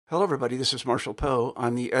Hello, everybody. This is Marshall Poe.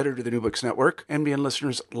 I'm the editor of the New Books Network. NBN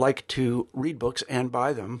listeners like to read books and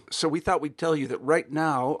buy them. So we thought we'd tell you that right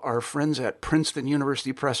now, our friends at Princeton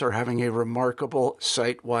University Press are having a remarkable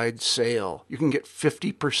site-wide sale. You can get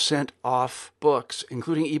 50% off books,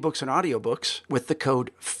 including ebooks and audiobooks, with the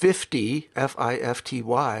code 50,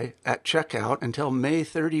 F-I-F-T-Y, at checkout until May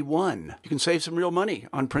 31. You can save some real money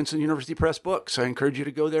on Princeton University Press books. I encourage you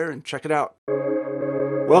to go there and check it out.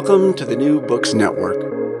 Welcome to the New Books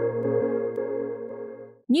Network.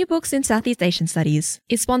 New Books in Southeast Asian Studies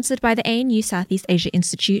is sponsored by the ANU Southeast Asia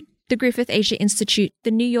Institute, the Griffith Asia Institute,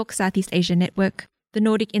 the New York Southeast Asia Network, the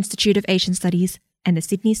Nordic Institute of Asian Studies, and the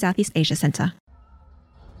Sydney Southeast Asia Centre.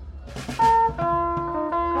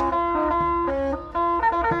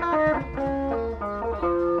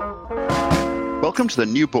 Welcome to the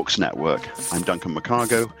New Books Network. I'm Duncan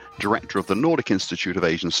McCargo, Director of the Nordic Institute of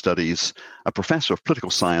Asian Studies, a Professor of Political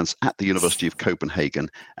Science at the University of Copenhagen,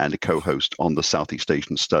 and a co-host on the Southeast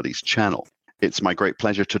Asian Studies channel. It's my great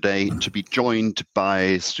pleasure today to be joined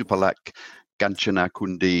by Supalak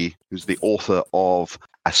Ganchanakundi, who's the author of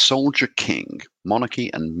A Soldier King,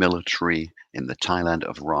 Monarchy and Military in the Thailand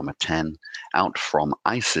of Rama X, out from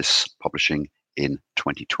ISIS Publishing in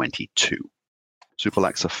 2022.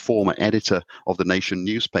 Supalak's a former editor of The Nation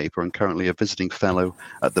newspaper and currently a visiting fellow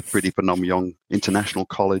at the Priti Phnomyong International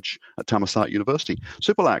College at Thammasat University.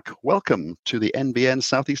 Supalak, welcome to the NBN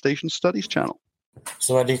Southeast Asian Studies channel. ส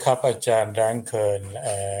วัสดีครับอาจารย์ Duncan,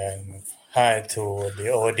 and hi to the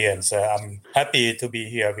audience. I'm happy to be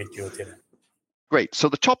here with you today. Great. So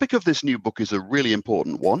the topic of this new book is a really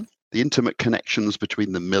important one, the intimate connections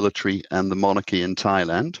between the military and the monarchy in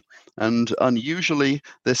Thailand. And unusually,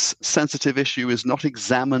 this sensitive issue is not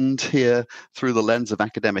examined here through the lens of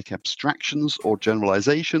academic abstractions or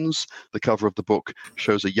generalizations. The cover of the book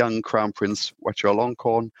shows a young Crown Prince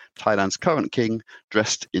Vajiralongkorn, Thailand's current king,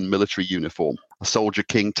 dressed in military uniform. A Soldier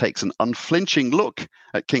King takes an unflinching look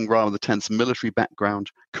at King Rama X's military background,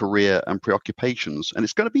 career, and preoccupations, and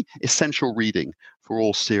it's going to be essential reading for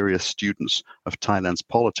all serious students of Thailand's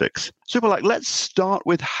politics. Supalak, let's start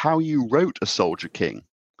with how you wrote A Soldier King.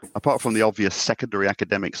 Apart from the obvious secondary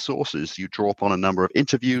academic sources, you draw upon a number of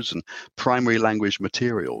interviews and primary language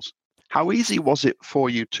materials. How easy was it for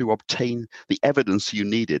you to obtain the evidence you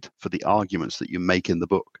needed for the arguments that you make in the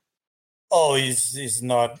book? Oh, it's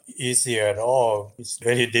not easy at all. It's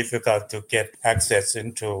very difficult to get access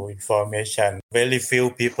into information. Very few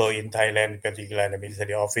people in Thailand, particularly the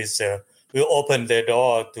military officer, will open the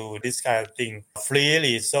door to this kind of thing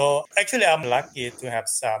freely. So actually, I'm lucky to have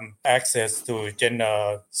some access to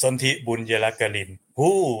General Sonthi Bunyarakarin,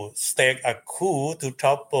 who staged a coup to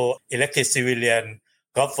topple elected civilian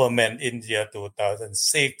government in the year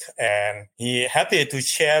 2006. And he happy to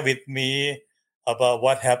share with me about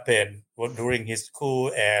what happened during his coup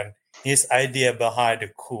and his idea behind the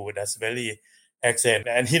coup. That's very excellent.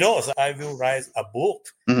 And he knows I will write a book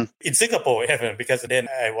in Singapore, even because then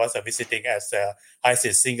I was visiting as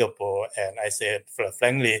ISIS Singapore, and I said,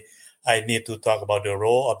 frankly, I need to talk about the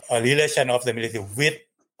role of a relation of the military with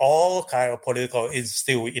all kind of political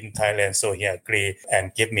institute in Thailand. So he agreed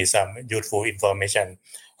and gave me some useful information.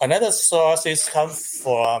 Another source is comes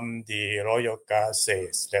from the Royal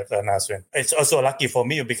Gazette announcement. It's also lucky for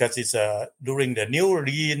me because it's during the new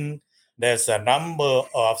reign. There's a number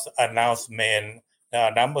of announcements,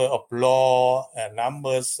 a number of law, and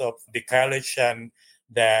numbers of declaration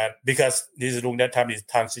that because this during that time is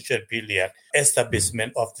transition period,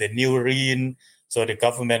 establishment of the new reign. So the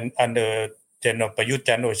government under General Prayut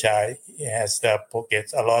Chan-o-cha has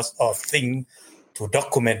gets a lot of things to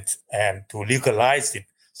document and to legalize it.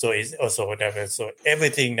 So it's also whatever. So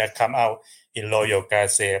everything that come out in Royal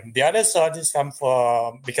Gazette. The other sources come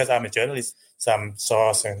from, because I'm a journalist, some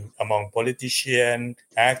source and among politicians,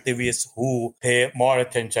 activists who pay more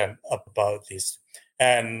attention about this.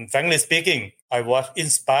 And frankly speaking, I was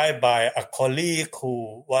inspired by a colleague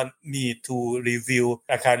who want me to review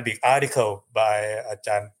a academic article by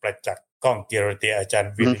Ajahn Prachak Kongkirti,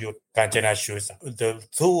 Ajahn Virayut Kanchanashus. The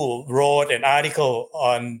two wrote an article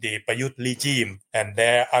on the Prayut regime, and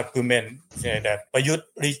their argument say that Prayut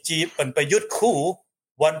regime and Prayut coup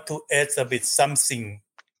want to establish something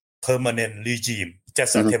permanent regime,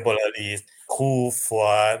 just a temporary coup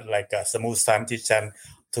for like a smooth transition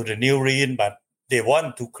to the new reign, but they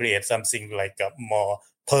want to create something like a more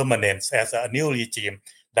permanent as a new regime.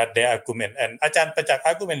 That their argument. And Ajahn Prachak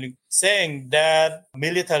argument saying that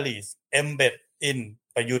military embed in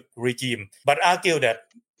Prayut regime, but argue that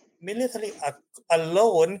military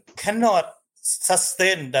alone cannot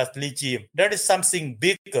sustain that regime. There is something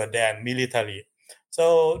bigger than military.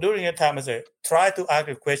 So during that time, I said, try to ask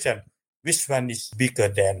the question, which one is bigger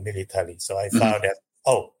than military. So I found that,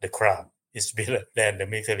 the crown is bigger than the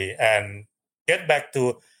military. And get back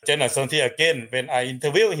to General Sonthi again, when I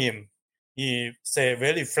interviewed him, he said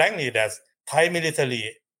very frankly that Thai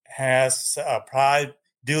military has a prime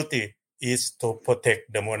duty is to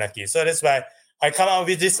protect the monarchy. So that's why I come up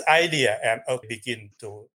with this idea and I begin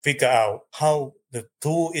to figure out how the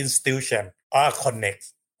two institutions are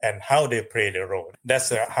connected and how they play the role.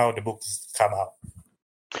 That's how the book come out.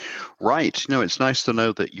 Right. No, it's nice to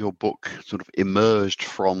know that your book sort of emerged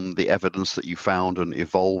from the evidence that you found and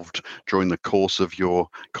evolved during the course of your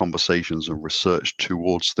conversations and research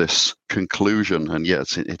towards this conclusion. And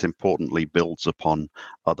yes, it importantly builds upon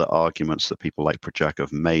other arguments that people like Prajac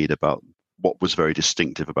have made about what was very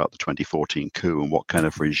distinctive about the 2014 coup and what kind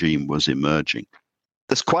of regime was emerging.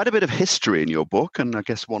 There's quite a bit of history in your book, and I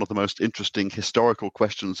guess one of the most interesting historical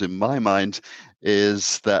questions in my mind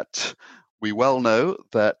is that we well know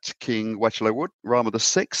that King Wachilawut, Rama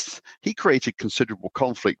VI, he created considerable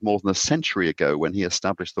conflict more than a century ago when he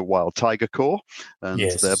established the Wild Tiger Corps and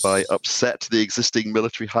thereby upset the existing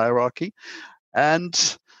military hierarchy.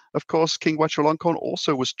 And of course, King Vajiralongkorn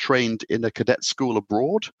also was trained in a cadet school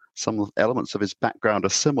abroad. Some elements of his background are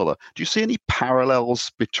similar. Do you see any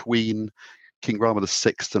parallels between King Rama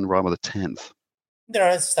VI and Rama X? There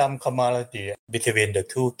are some commonality between the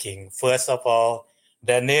two kings. First of all,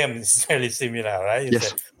 their name is very similar, right?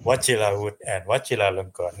 Yes. Vajiralongkorn and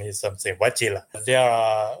Vajiralongkorn is something. Vajira. They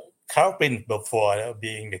are crown prince before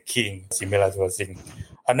being the king, similar to a thing.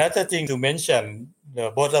 Another thing to mention,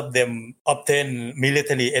 both of them obtained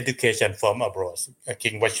military education from abroad.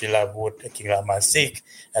 King Vajiralongkorn, King Rama VI,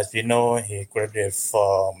 as we know, he graduated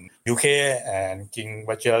from UK, and King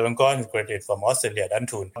Vajiralongkorn graduated from Australia,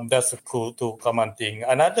 Dantun. That's a two common thing.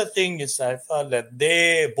 Another thing is I found that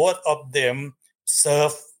both of them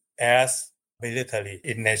serve as military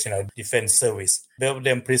in National Defense Service. Both of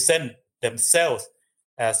them present themselves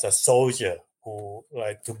as a soldier who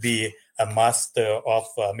like to be a master of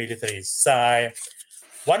military science.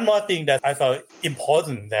 One more thing that I found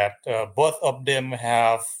important that both of them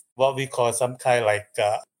have what we call some kind like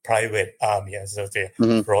private army, as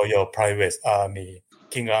the Royal Private Army.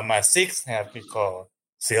 King Rama VI has we call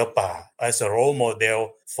Silpa as a role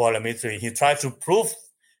model for the military. He tried to prove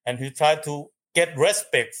and he tried to get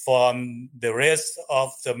respect from the rest of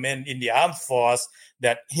the men in the armed force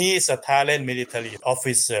that he is a Thailand military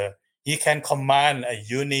officer. He can command a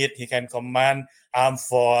unit, he can command armed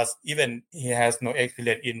force, even he has no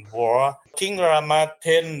experience in war. King Rama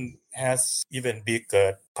X has even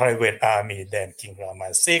bigger private army than King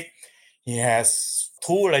Rama VI. He has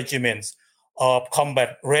 2 regiments of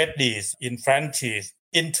combat readies infantry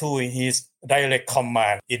into his direct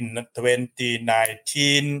command. In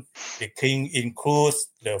 2019, the king includes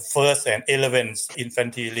the 1st and 11th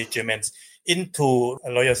infantry regiments into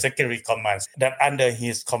Royal Secretary Commands that under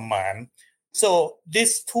his command. So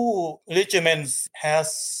these 2 regiments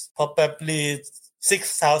has probably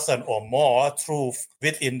 6,000 or more troops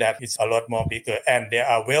within that. It's a lot more bigger, and they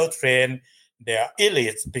are well trained. They are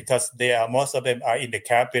elites because most of them are in the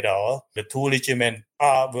capital. The 2 regiments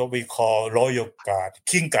are what we call Royal Guard,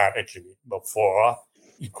 King Guard actually, before,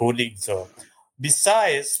 including so.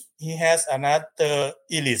 Besides, he has another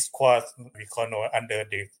elite squad, we call under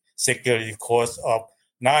the security course of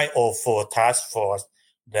 904 task force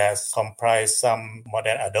that comprise some more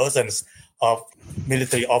than a dozen of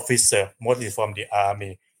military officers, mostly from the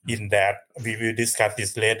army. In that, we will discuss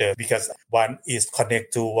this later because one is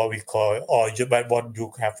connected to what we call, what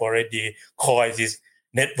you have already called this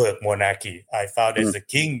network monarchy. I found that the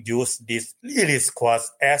king used this elite squad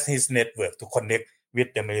as his network to connect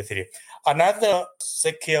with the military. Another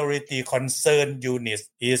security concern unit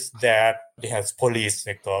is that they have police,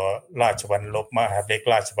 they call Rachavanlop, Mahadek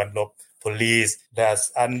Rachavanlop police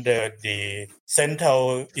that's under the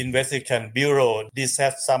Central Investigation Bureau. This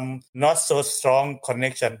has some not so strong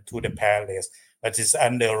connection to the palace, but it's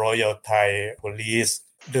under Royal Thai Police.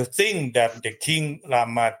 The thing that the King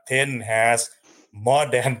Rama X has more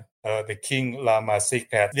than the King Rama VI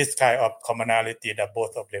has, this kind of commonality that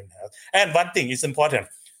both of them have. And one thing is important.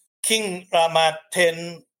 King Rama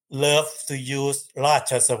X loved to use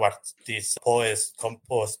Rachasawat, this poem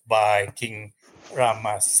composed by King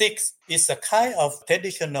Rama VI. Is a kind of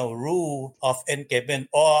traditional rule of engagement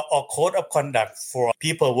or code of conduct for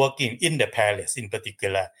people working in the palace in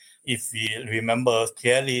particular. If we remember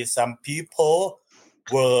clearly, some people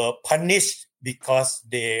were punished because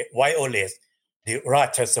they violate the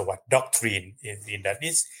Rachasawat doctrine. In that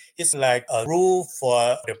it's like a rule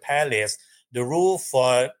for the palace, the rule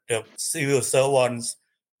for the civil servants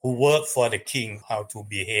who work for the king, how to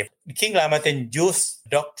behave. King Rama then used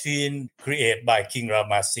doctrine created by King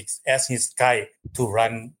Rama VI as his guide to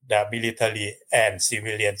run the military and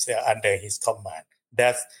civilians under his command.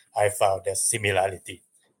 That's, I found, the similarity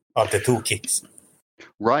of the two kings.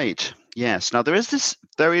 Right. Yes. Now, there is this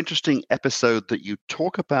very interesting episode that you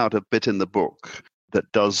talk about a bit in the book that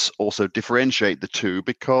does also differentiate the two,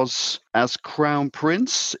 because as Crown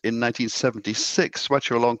Prince in 1976,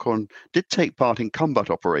 Vajiralongkorn did take part in combat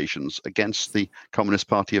operations against the Communist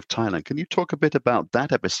Party of Thailand. Can you talk a bit about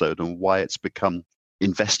that episode and why it's become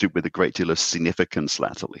invested with a great deal of significance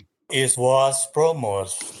latterly? It was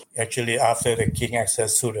promoted actually after the king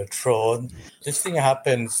access to the throne. This thing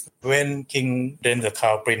happens when King, then the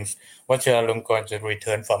Crown Prince Vajiralongkorn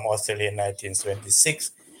returned from Australia in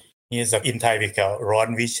 1926. He's in Thai we call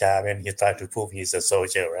Ron Visha when he tried to prove he's a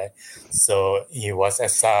soldier, right? So he was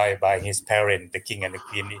assigned by his parents, the king and the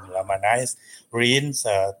queen in Lamanais Regions,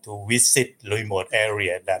 to visit remote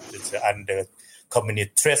area that is under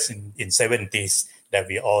communist threat in 70s that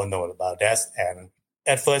we all know about that. And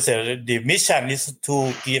at first, the mission is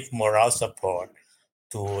to give moral support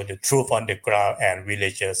to the troops on the ground and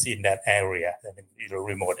villagers in that area, in the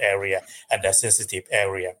remote area and the sensitive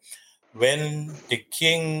area. When the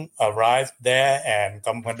king arrived there and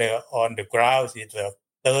commander on the ground is the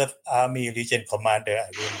 3rd Army Region Commander, I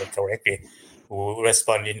remember correctly, who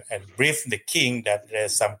responded and briefed the king that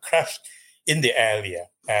there's some crash in the area.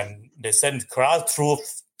 And they sent crowd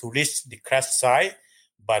troops to reach the crash site,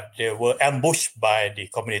 but they were ambushed by the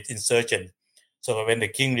communist insurgents. So when the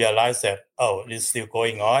king realized that, this is still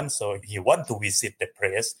going on, so he wanted to visit the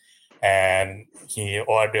place, and he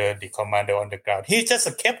ordered the commander on the ground. He's just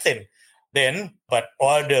a captain then, but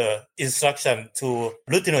order instruction to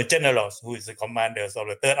lieutenant generals, who is the commanders of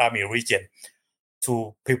the 3rd Army Region,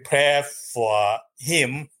 to prepare for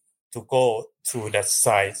him to go to that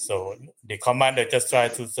site. So the commander just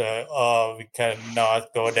tried to say, we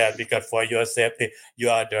cannot go there because for your safety, you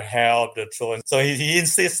are the heir of the throne. So he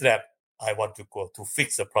insists that I want to go to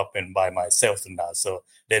fix the problem by myself now. So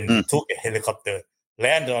then he took a helicopter,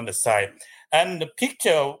 landed on the site. And the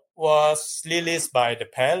picture was released by the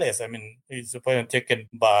palace. I mean, it's taken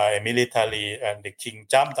by military, and the king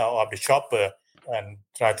jumped out of the chopper and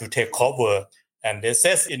tried to take cover. And it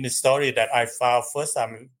says in the story that I found first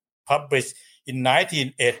time published in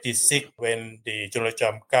 1986 when the General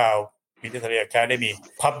Jamkao Military Academy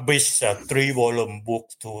published a 3-volume book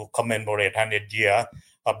to commemorate 100 years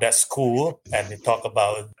of that school, and they talk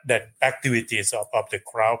about the activities of the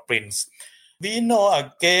Crown Prince. We know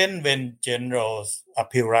again when General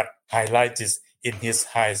Apirat highlighted this in his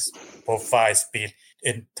high-profile speech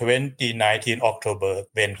in 2019 October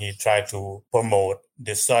when he tried to promote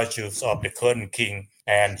the statutes of the current king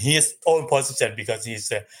and his own position, because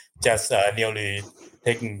he's just nearly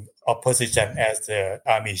taking opposition as the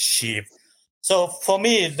army chief. So for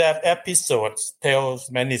me, that episode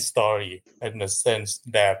tells many stories in the sense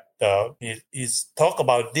that he's talk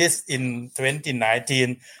about this in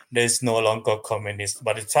 2019. There's no longer communist,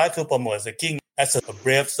 but he tried to promote the king as a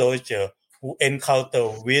brave soldier who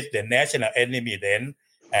encountered with the national enemy then.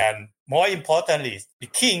 And more importantly, the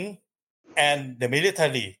king and the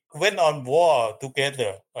military went on war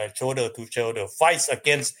together, shoulder to shoulder, fights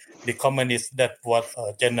against the communists. That what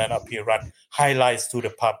General Apirat highlights to the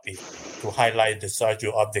public, to highlight the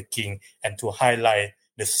statue of the king and to highlight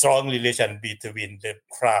the strong relation between the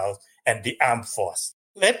crowd and the armed force.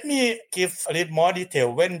 Let me give a little more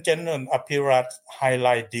detail. When General Apirat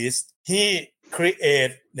highlight this, he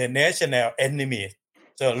created the national enemy.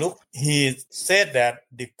 So look, he said that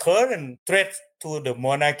the current threat to the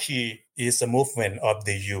monarchy is a movement of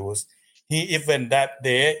the youth. He even that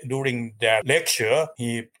day during that lecture,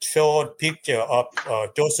 he showed picture of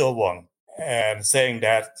Joshua Wong and saying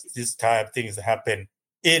that this type of things happen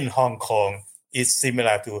in Hong Kong is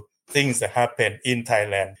similar to things that happen in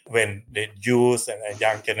Thailand when the youth and a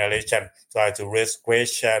young generation try to raise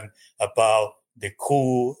questions about the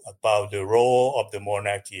coup, about the role of the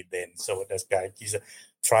monarchy then. So this guy is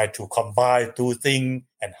try to combine two things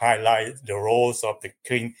and highlight the roles of the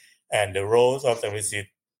king and the roles of the visit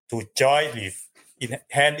to jointly,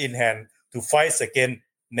 hand in hand, to fight against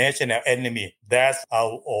national enemy. That's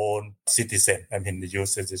our own citizen, the youth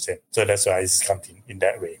citizen. So that's why it's something in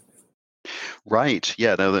that way. Right.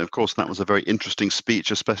 Yeah. No, of course, that was a very interesting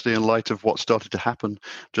speech, especially in light of what started to happen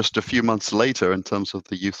just a few months later in terms of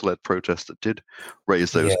the youth-led protest that did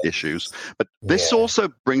raise those issues. But this also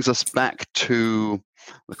brings us back to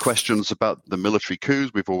the questions about the military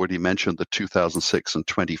coups. We've already mentioned the 2006 and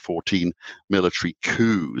 2014 military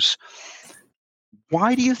coups.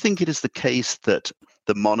 Why do you think it is the case that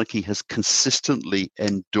the monarchy has consistently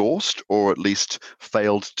endorsed or at least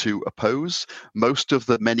failed to oppose most of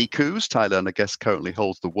the many coups. Thailand, I guess, currently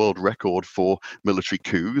holds the world record for military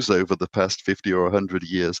coups over the past 50 or 100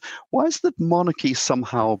 years. Why has the monarchy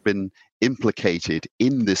somehow been implicated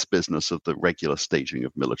in this business of the regular staging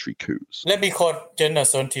of military coups? Let me quote General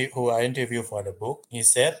Sonti, who I interviewed for the book. He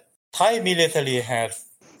said, Thai military has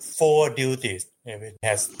 4 duties. It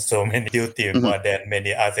has so many duties more than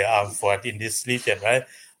many other armed forces in this region, right?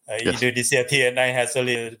 Yes. Indonesia TNI has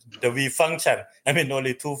only the V function.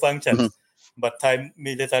 Only 2 functions. But Thai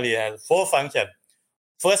military has 4 functions.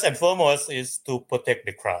 First and foremost is to protect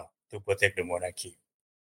the crown, to protect the monarchy.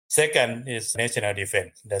 Second is national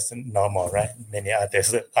defense. That's normal, right? Many other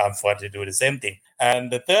armed forces do the same thing.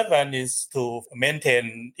 And the third one is to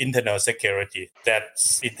maintain internal security.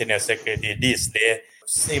 That's internal security. These days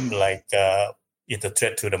seem like it's a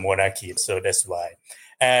threat to the monarchy. So that's why.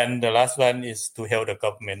 And the last one is to help the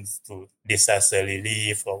government to disaster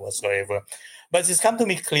relief or whatsoever. But it's come to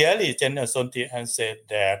me clearly, General Sonti has said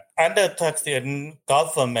that under Thaksin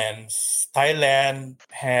government, Thailand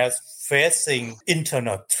has facing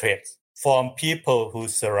internal threats from people who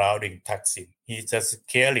surrounding Thaksin. He says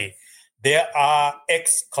clearly, there are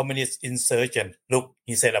ex-communist insurgents. Look,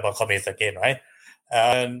 he said about communists again, right?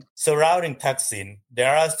 And surrounding Thaksin,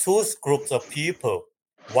 there are 2 groups of people.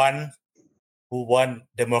 One who want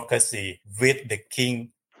democracy with the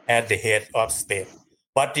king at the head of state.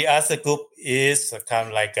 But the other group is kind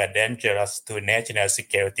of like dangerous to national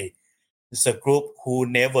security. It's a group who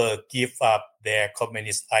never give up their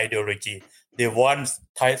communist ideology. They want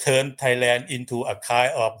to turn Thailand into a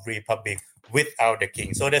kind of republic without the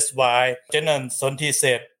king. So that's why General Sonti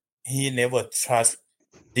said he never trusts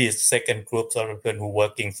these second groups of people who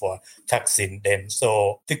working for Thaksin then.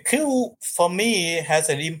 So the coup for me has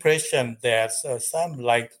an impression that some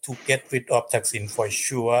like to get rid of Thaksin for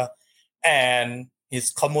sure, and his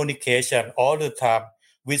communication all the time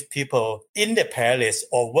with people in the palace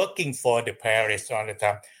or working for the palace all the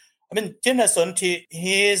time. General Sonti,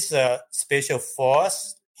 he is a special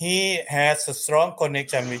force. He has a strong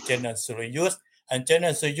connection with General Surayut. And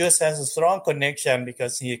General Surayut has a strong connection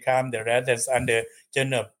because he came the radars under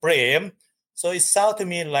General Prem. So it sounded to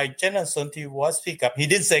me like General Sonti was picked up. He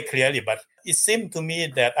didn't say clearly, but it seemed to me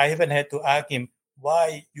that I even had to ask him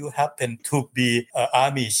why you happen to be an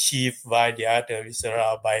army chief while the other is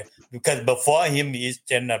around by, because before him is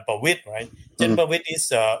General Pawit, right? General Pawit is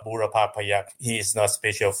Burapha Payak. He is not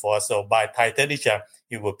special force. So by Thai tradition,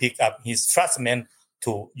 he will pick up his trustman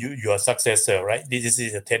to your successor, right? This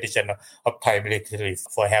is a tradition of Thai military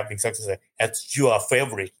for having successor as your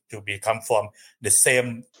favorite to become from the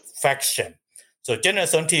same faction. So General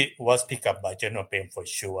Sonti was picked up by General Prem for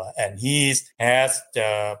sure, and he has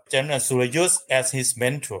General Surayut as his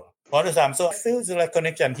mentor all the time. So I feel like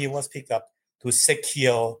connection. He was picked up to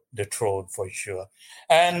secure the throne for sure.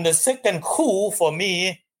 And the second coup for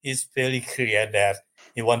me is very clear that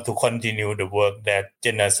he wants to continue the work that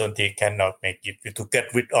General Sonti cannot make it, to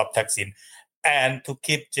get rid of Thaksin and to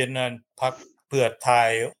keep General Pak Pheu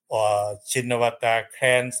Thai or Shinawatra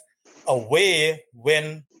clans away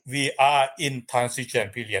when we are in transition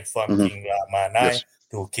period from King Rama IX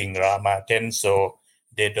to King Rama X. So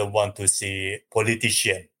they don't want to see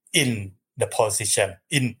politicians in the position,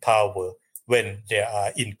 in power, when they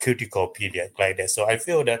are in critical period like that. So I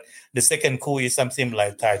feel that the second coup is something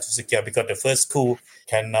like Thai to secure, because the first coup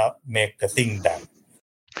cannot make the thing done.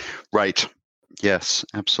 Right. Yes,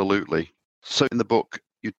 absolutely. So in the book,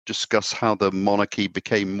 you discuss how the monarchy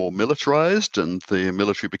became more militarized and the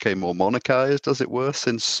military became more monarchized, as it were,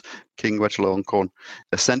 since King Vajiralongkorn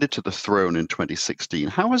ascended to the throne in 2016.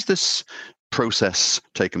 How has this process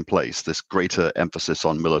taken place, this greater emphasis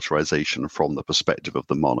on militarization from the perspective of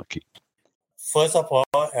the monarchy? First of all,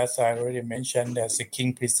 as I already mentioned, as the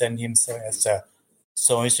king presented himself as a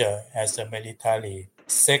soldier, as a military.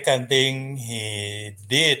 Second thing, he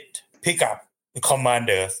did pick up the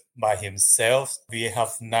commanders by himself. We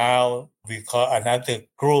have now, we call another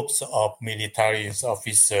groups of military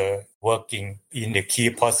officers working in the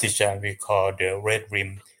key position. We call the Red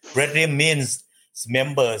Rim. Red Rim means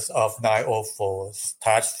members of 904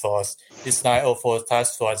 Task Force. This 904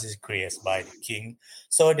 Task Force is created by the king.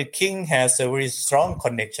 So the king has a very strong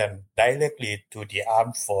connection directly to the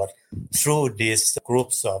armed force through these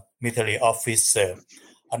groups of military officers.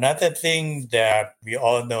 Another thing that we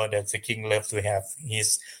all know that the king loves to have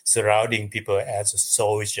is surrounding people as a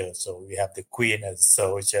soldier. So we have the queen as a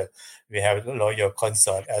soldier. We have the royal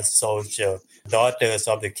consort as soldier. Daughters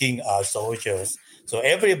of the king are soldiers. So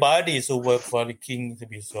everybody who work for the king to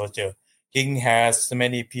be soldier. King has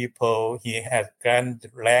many people. He has grand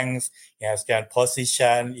ranks. He has grand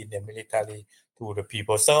position in the military to the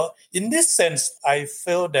people. So in this sense, I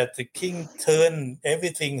feel that the king turned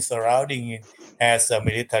everything surrounding him as a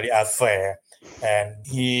military affair. And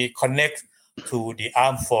he connects to the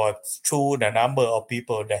armed force through the number of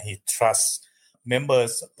people that he trusts,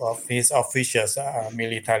 members of his officials,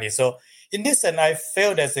 military. So in this sense, I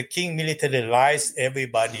feel that the king militarized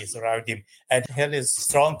everybody around him and had a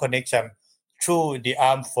strong connection through the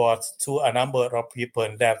armed force to a number of people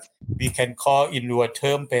that we can call in your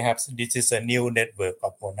term, perhaps this is a new network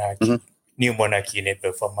of monarchy, new monarchy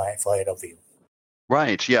network from my point of view.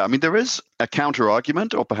 Right. Yeah. I mean, there is a counter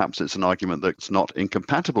argument, or perhaps it's an argument that's not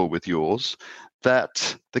incompatible with yours,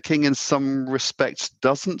 that the king in some respects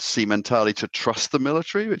doesn't seem entirely to trust the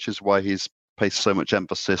military, which is why he's placed so much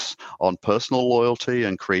emphasis on personal loyalty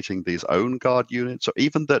and creating these own guard units, or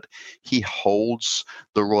even that he holds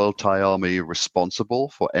the Royal Thai Army responsible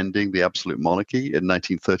for ending the absolute monarchy in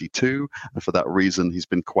 1932. And for that reason, he's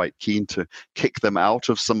been quite keen to kick them out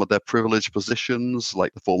of some of their privileged positions,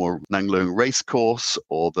 like the former Nang Leung racecourse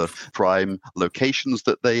or the prime locations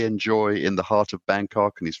that they enjoy in the heart of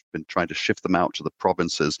Bangkok. And he's been trying to shift them out to the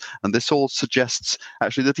provinces. And this all suggests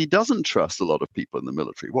actually that he doesn't trust a lot of people in the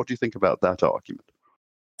military. What do you think about that argument?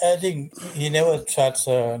 I think he never trusts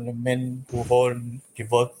the men who hold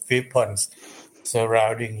the weapons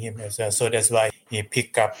surrounding him. So that's why he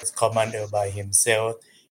picked up his commander by himself.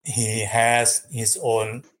 He has his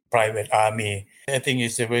own private army. I think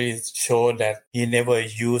it's really shown that he never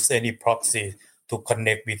used any proxy to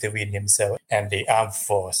connect between himself and the armed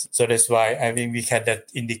force. So that's why I think we can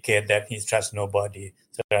indicate that he trusts nobody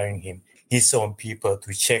surrounding him. His own people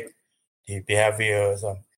to check the behavior.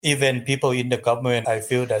 Even people in the government, I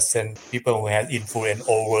feel that some people who have influence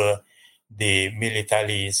over the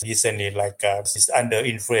military recently, like is under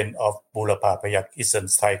influence of Burapha Payak Isan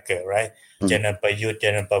Tiger, right? General Prayut,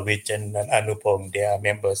 General Pawit, General Anupong, they are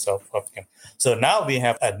members of him. So now we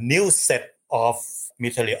have a new set of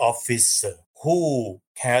military officers who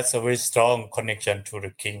has a very strong connection to the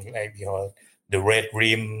king, like we call the Red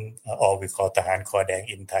Rim, or we call Tahan Kodang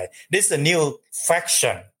in Thai. This is a new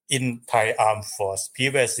faction in Thai armed force.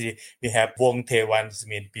 Previously, we have Wong Tae-wan,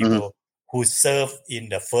 mean people who serve in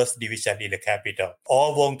the first division in the capital.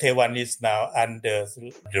 All Wong Tae-wan is now under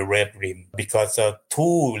the Red Rim because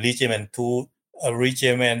two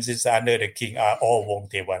regiments is under the king are all Wong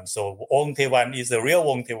Tae-wan. So Wong Tae-wan is the real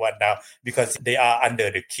Wong Tae-wan now because they are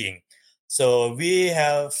under the king. So we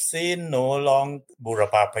have seen no longer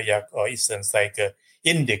Burapha Payak or Isan Tiger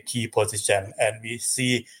in the key position, and we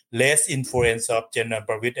see less influence of General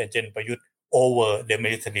Pawit and General Prayut over the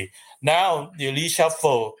military. Now, the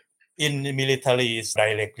reshuffle in the military is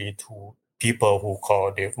directly to people who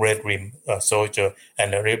call the Red Rim soldier,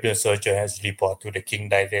 and the Red Rim soldier has report to the king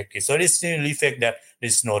directly. So this reflects that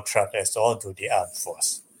there's no threat at all to the armed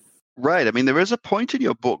force. Right. I mean, there is a point in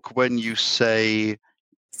your book when you say,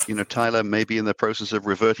 Thailand may be in the process of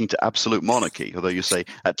reverting to absolute monarchy, although you say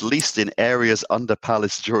at least in areas under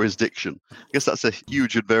palace jurisdiction. I guess that's a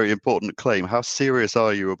huge and very important claim. How serious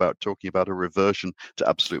are you about talking about a reversion to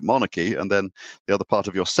absolute monarchy? And then the other part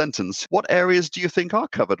of your sentence, what areas do you think are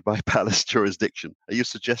covered by palace jurisdiction? Are you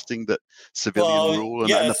suggesting that civilian rule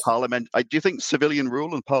and the parliament, do you think civilian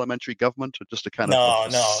rule and parliamentary government are just a kind of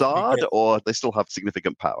facade, or they still have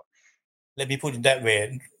significant power? Let me put it that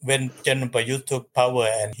way. When General Prayut took power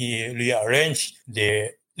and he rearranged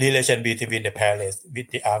the relation between the palace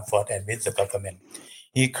with the armed force and with the government,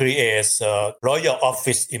 he creates a royal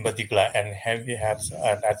office in particular and he has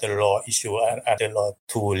another law issue, another law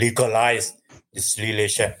to legalize this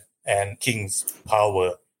relation and king's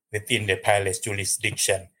power within the palace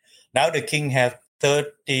jurisdiction. Now the king has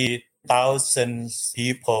 30,000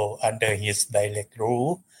 people under his direct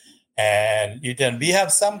rule. And we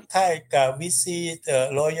have some Thai, we see the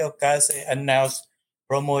royal guards announce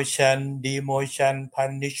promotion, demotion,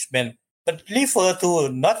 punishment, but refer to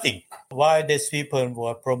nothing. Why these people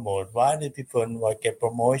were promoted? Why the people were get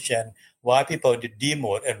promotion? Why people did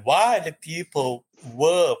demote? And why the people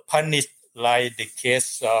were punished, like the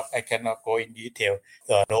case of, I cannot go in detail,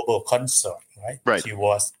 the noble consort, right? She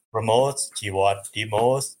was promoted, she was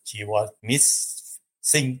demoted, she was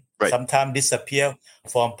missing. Right. Sometimes disappear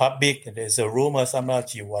from public. There's a rumor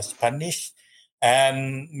sometimes she was punished.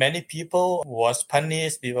 And many people was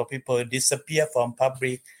punished. People disappear from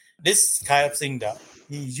public. This kind of thing that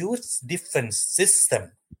he used different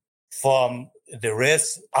system from the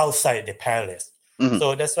rest outside the palace. Mm-hmm.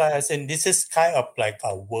 So that's why I said this is kind of like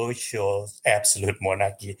a virtual absolute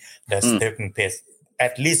monarchy that's taking place,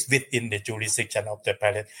 at least within the jurisdiction of the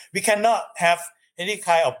palace. We cannot have any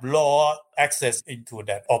kind of law access into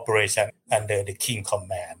that operation under the king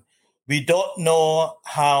command. We don't know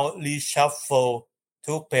how reshuffle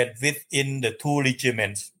took place within the two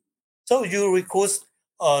regiments. So you recruit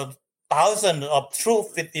thousands of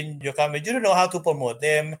troops within your government. You don't know how to promote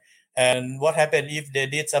them. And what happened if they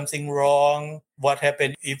did something wrong? What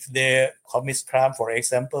happened if they commit crime, for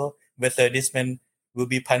example? Whether this man will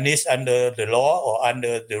be punished under the law or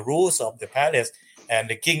under the rules of the palace. And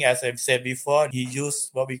the king, as I've said before, he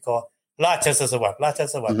used what we call Rajasawat.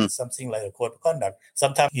 Rajasawat is something like a code of conduct.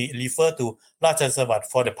 Sometimes he referred to Rajasawat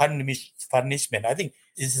for the punishment. I think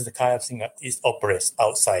this is the kind of thing that is operates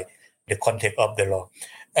outside the context of the law.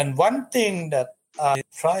 And one thing that I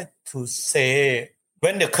try to say,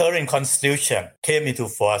 when the current constitution came into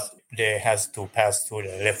force, they has to pass through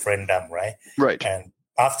the referendum, right? Right. And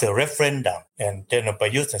after referendum, and General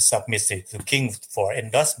Prayut submitted to the king for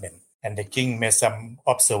endorsement, and the king made some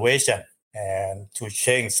observation and to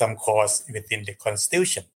change some clause within the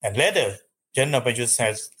constitution. And later, General Prayut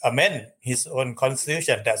has amended his own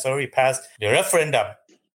constitution that's already passed the referendum,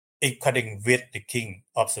 according with the king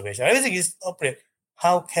observation. Everything is open.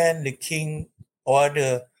 How can the king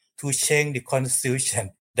order to change the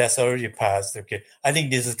constitution that's already passed? Okay, I think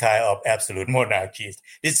this is kind of absolute monarchy.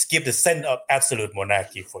 This gives the sense of absolute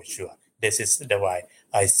monarchy for sure. This is the why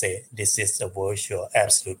I say this is a virtual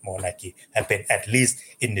absolute monarchy, happen at least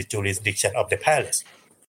in the jurisdiction of the palace.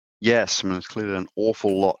 Yes, I mean, it's clearly an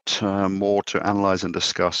awful lot more to analyze and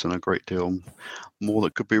discuss, and a great deal more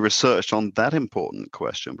that could be researched on that important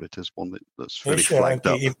question. But it is one that's really flagged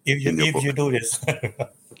up. If you do this.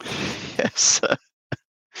 Yes.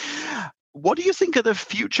 What do you think are the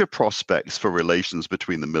future prospects for relations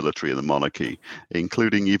between the military and the monarchy,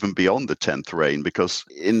 including even beyond the 10th reign? Because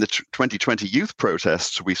in the 2020 youth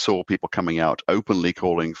protests, we saw people coming out openly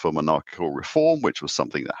calling for monarchical reform, which was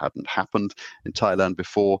something that hadn't happened in Thailand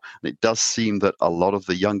before. And it does seem that a lot of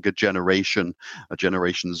the younger generation,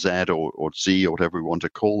 Generation Z or Z or whatever we want to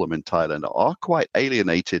call them in Thailand, are quite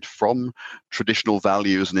alienated from traditional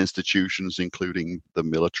values and institutions, including the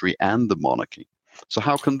military and the monarchy. So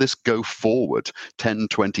how can this go forward 10,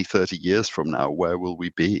 20, 30 years from now? Where will we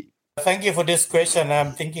be? Thank you for this question.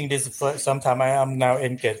 I'm thinking this for some time. I am now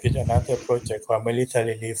engaged with another project called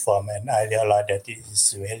military reform, and I realize that it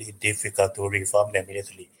is really difficult to reform the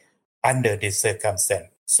military under this circumstance.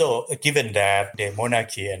 So given that the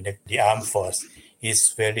monarchy and the armed force is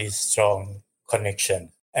very strong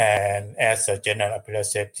connection, and as a general Apila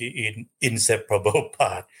said, inseparable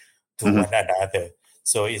part to one another.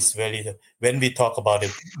 So it's very, when we talk about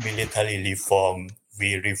the military reform,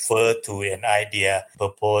 we refer to an idea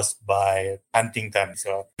proposed by Huntington,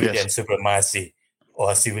 so civilian supremacy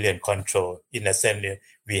or civilian control. In a sense,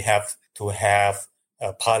 we have to have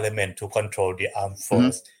a parliament to control the armed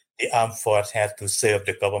force. The armed force has to serve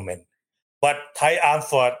the government. But Thai armed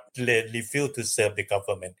force refuse to serve the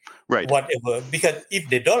government. Right. Whatever, because if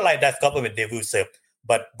they don't like that government, they will serve.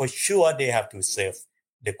 But for sure, they have to serve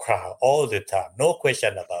the crowd all the time. No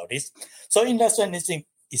question about this. So in that sense, I think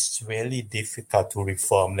it's really difficult to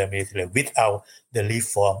reform the military without the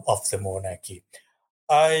reform of the monarchy.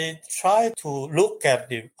 I try to look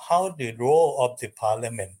at how the role of the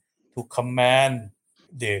parliament to command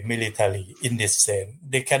the military in this sense.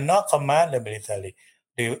 They cannot command the military.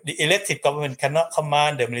 The elected government cannot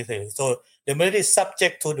command the military. So the military is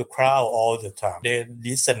subject to the crowd all the time. They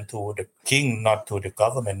listen to the king, not to the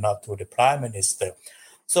government, not to the prime minister.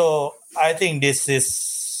 So I think this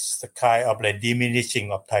is the kind of like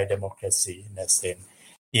diminishing of Thai democracy in a sense.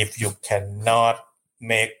 If you cannot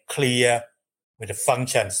make clear with the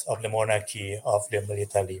functions of the monarchy, of the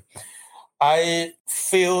military. I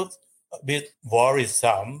feel a bit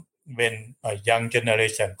worrisome when a young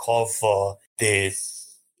generation call for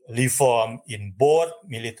this reform in both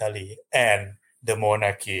military and the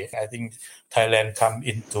monarchy. I think Thailand come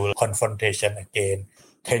into confrontation again,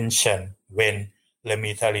 tension when the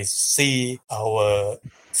military see our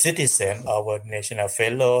citizens, our national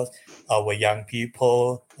fellows, our young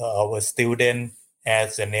people, our students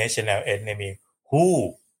as a national enemy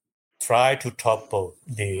who try to topple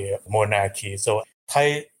the monarchy. So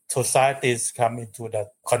Thai societies come into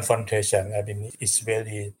that confrontation. I mean, it's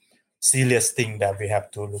very serious thing that we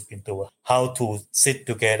have to look into. How to sit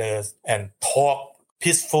together and talk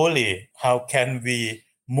peacefully. How can we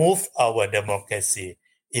move our democracy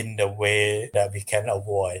in the way that we can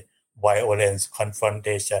avoid violence,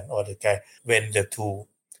 confrontation, or the kind when the two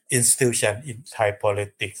institutions in Thai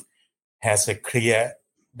politics has a clear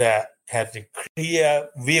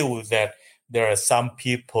view that there are some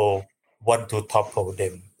people want to topple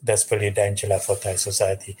them. That's very dangerous for Thai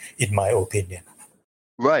society, in my opinion.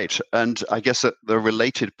 Right. And I guess that the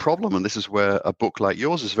related problem, and this is where a book like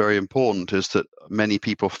yours is very important, is that many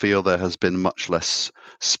people feel there has been much less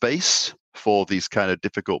space for these kind of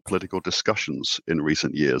difficult political discussions in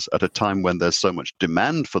recent years at a time when there's so much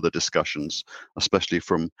demand for the discussions, especially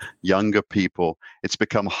from younger people. It's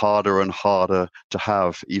become harder and harder to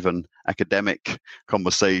have even academic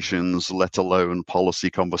conversations, let alone policy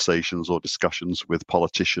conversations or discussions with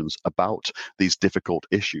politicians about these difficult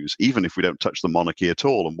issues. Even if we don't touch the monarchy at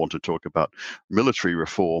all and want to talk about military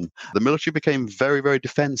reform, the military became very, very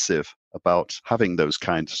defensive about having those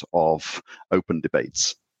kinds of open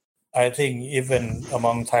debates. I think even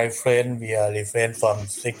among Thai friends, we are refrained from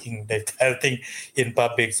speaking that kind of thing in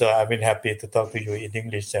public. So I've been happy to talk to you in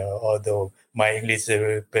English, although my English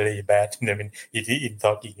is very bad. In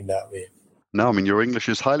talking in that way. No, I mean, your English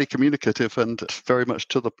is highly communicative and very much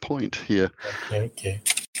to the point here. Okay.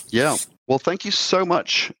 Yeah. Well, thank you so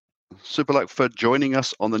much, Supalak, for joining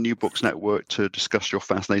us on the New Books Network to discuss your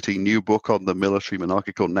fascinating new book on the military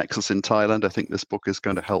monarchical nexus in Thailand. I think this book is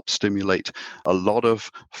going to help stimulate a lot of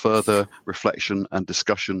further reflection and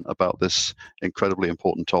discussion about this incredibly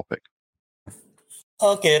important topic.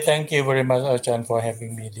 Okay, thank you very much, Ajahn, for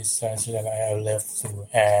having me this session. I love to,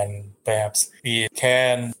 and perhaps we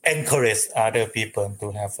can encourage other people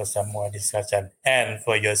to have some more discussion. And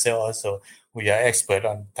for yourself also, we are expert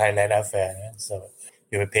on Thailand affairs, so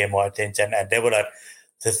you will pay more attention and develop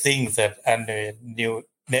the things that under new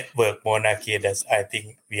network monarchy that I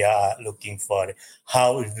think we are looking for,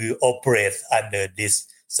 how we operate under this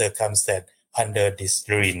circumstance, under this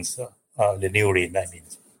reigns, the new reign, I mean.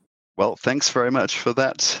 Well, thanks very much for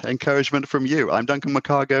that encouragement from you. I'm Duncan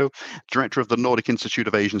McCargo, Director of the Nordic Institute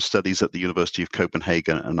of Asian Studies at the University of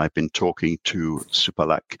Copenhagen, and I've been talking to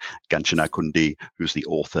Supalak Ganchanakundi, who's the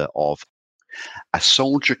author of A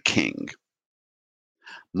Soldier King,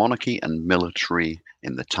 Monarchy and Military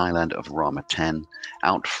in the Thailand of Rama X,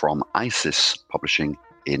 out from ISIS Publishing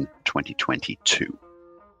in 2022.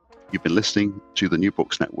 You've been listening to the New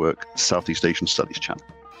Books Network Southeast Asian Studies channel.